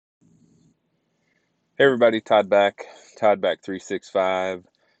Hey everybody, Todd back 365,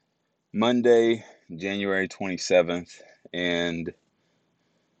 Monday, January 27th, and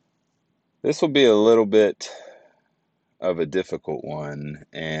this will be a little bit of a difficult one.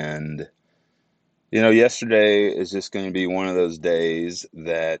 And yesterday is just going to be one of those days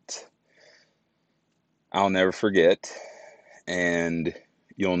that I'll never forget, and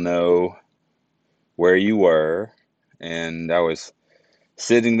you'll know where you were. And I was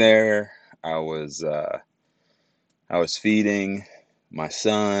sitting there, I was I was feeding my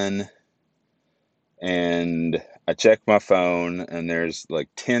son. And I checked my phone, and there's like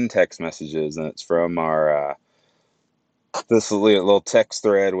 10 text messages, and it's from our this little text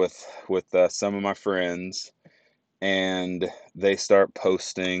thread with some of my friends, and they start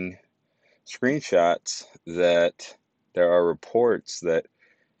posting screenshots that there are reports that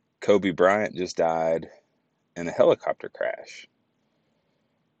Kobe Bryant just died in a helicopter crash.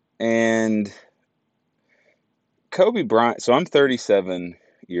 And Kobe Bryant, so I'm 37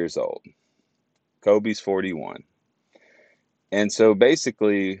 years old. Kobe's 41. And so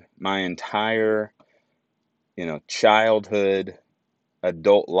basically my entire childhood,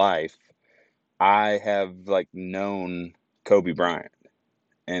 adult life, I have like known Kobe Bryant,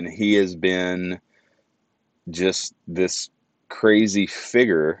 and he has been just this crazy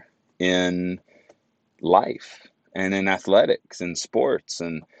figure in life and in athletics and sports.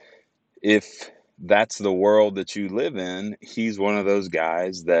 And if that's the world that you live in, he's one of those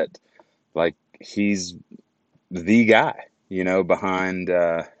guys that he's the guy, behind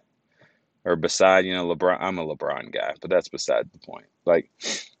or beside, LeBron. I'm a LeBron guy, but that's beside the point.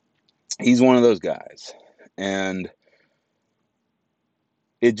 He's one of those guys. And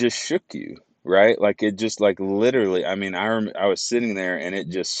it just shook you, right? Like it just like literally, I mean, I was sitting there and it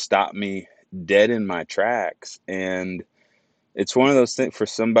just stopped me dead in my tracks. And it's one of those things for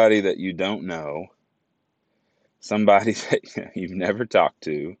somebody that you don't know, somebody that you've never talked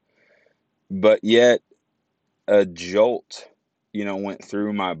to, but yet a jolt, went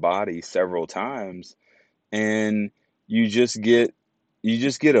through my body several times, and you just get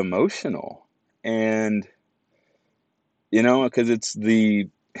emotional. And because it's the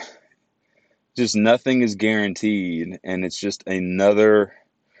just nothing is guaranteed, and it's just another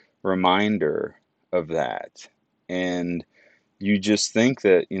reminder of that. And you just think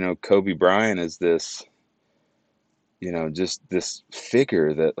that Kobe Bryant is this just this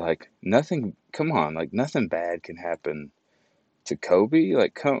figure that like nothing, come on, like nothing bad can happen to Kobe,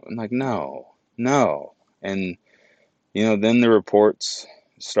 like no. And then the reports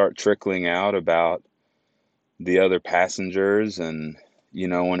start trickling out about the other passengers, and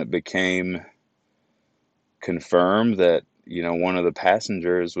when it became confirmed that one of the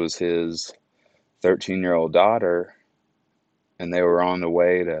passengers was his 13-year-old daughter, and they were on the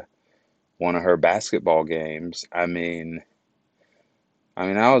way to one of her basketball games. I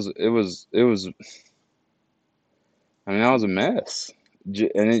was it was I was a mess.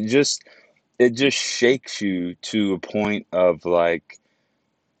 And it just shakes you to a point of like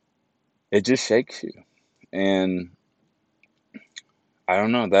it just shakes you. And I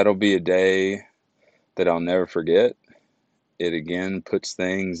don't know, that'll be a day that I'll never forget. It again puts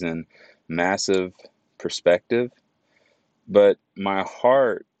things in massive perspective. But my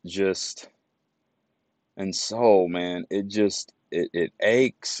heart just and soul, man, it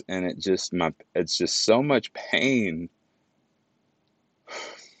aches, and it's just so much pain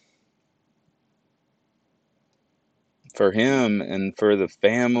for him and for the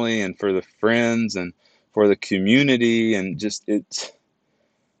family and for the friends and for the community. And just it's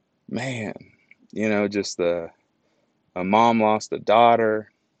man, just a mom lost a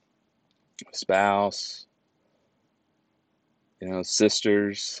daughter, a spouse,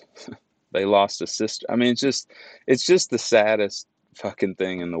 sisters. They lost a sister. I mean, it's just the saddest fucking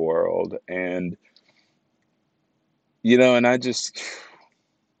thing in the world. And and I just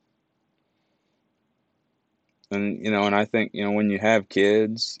and I think, when you have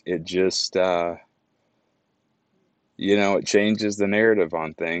kids, it just it changes the narrative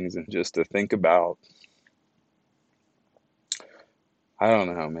on things. And just to think about, I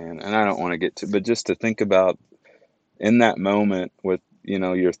don't know, man, and I don't want to get to, but just to think about in that moment with,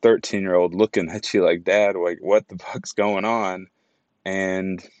 your 13-year-old looking at you like, Dad, like, what the fuck's going on?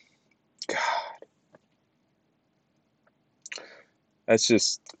 And God, it's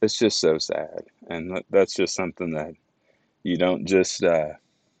just so sad. And that's just something that you don't just,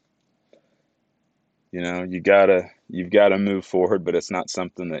 you've gotta move forward, but it's not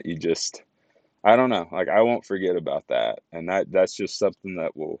something that you just, I don't know, like, I won't forget about that. And that's just something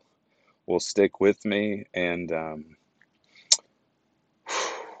that will stick with me. And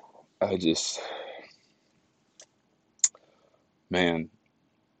I just, Man,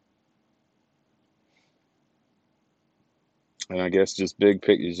 and I guess just big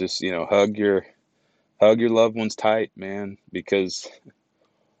picture, just, hug your loved ones tight, man, because,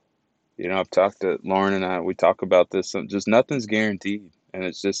 I've talked to Lauren and we talk about this, just nothing's guaranteed. And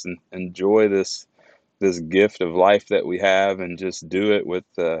it's just enjoy this gift of life that we have, and just do it with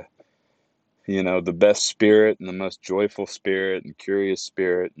the best spirit and the most joyful spirit and curious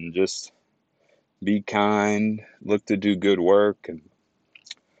spirit, and just be kind, look to do good work, and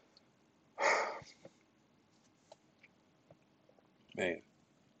man,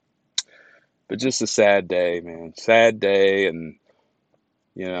 but just a sad day, man, sad day. And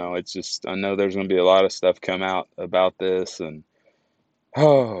it's just, I know there's going to be a lot of stuff come out about this, and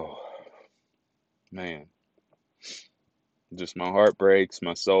oh man, just my heart breaks,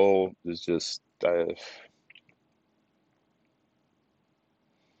 my soul is just, I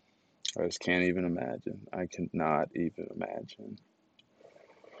just can't even imagine. I cannot even imagine.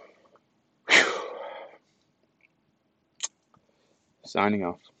 Whew. Signing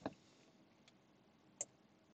off.